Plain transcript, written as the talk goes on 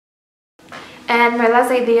And my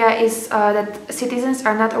last idea is that citizens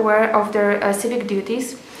are not aware of their civic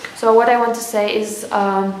duties. So what I want to say is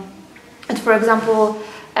that, for example,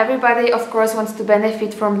 everybody of course wants to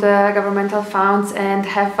benefit from the governmental funds and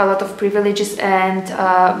have a lot of privileges and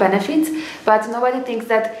benefits, but nobody thinks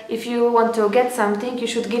that if you want to get something, you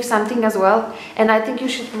should give something as well. And I think you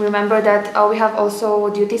should remember that we have also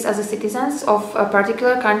duties as a citizens of a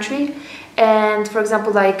particular country. And for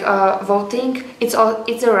example, like voting, it's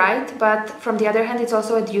a right, but from the other hand, it's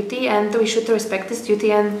also a duty, and we should respect this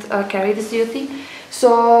duty and carry this duty.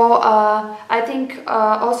 So I think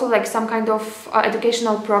also like some kind of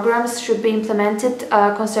educational programs should be implemented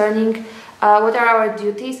concerning what are our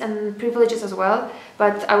duties and privileges as well.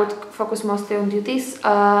 But I would focus mostly on duties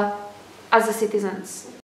as a citizens.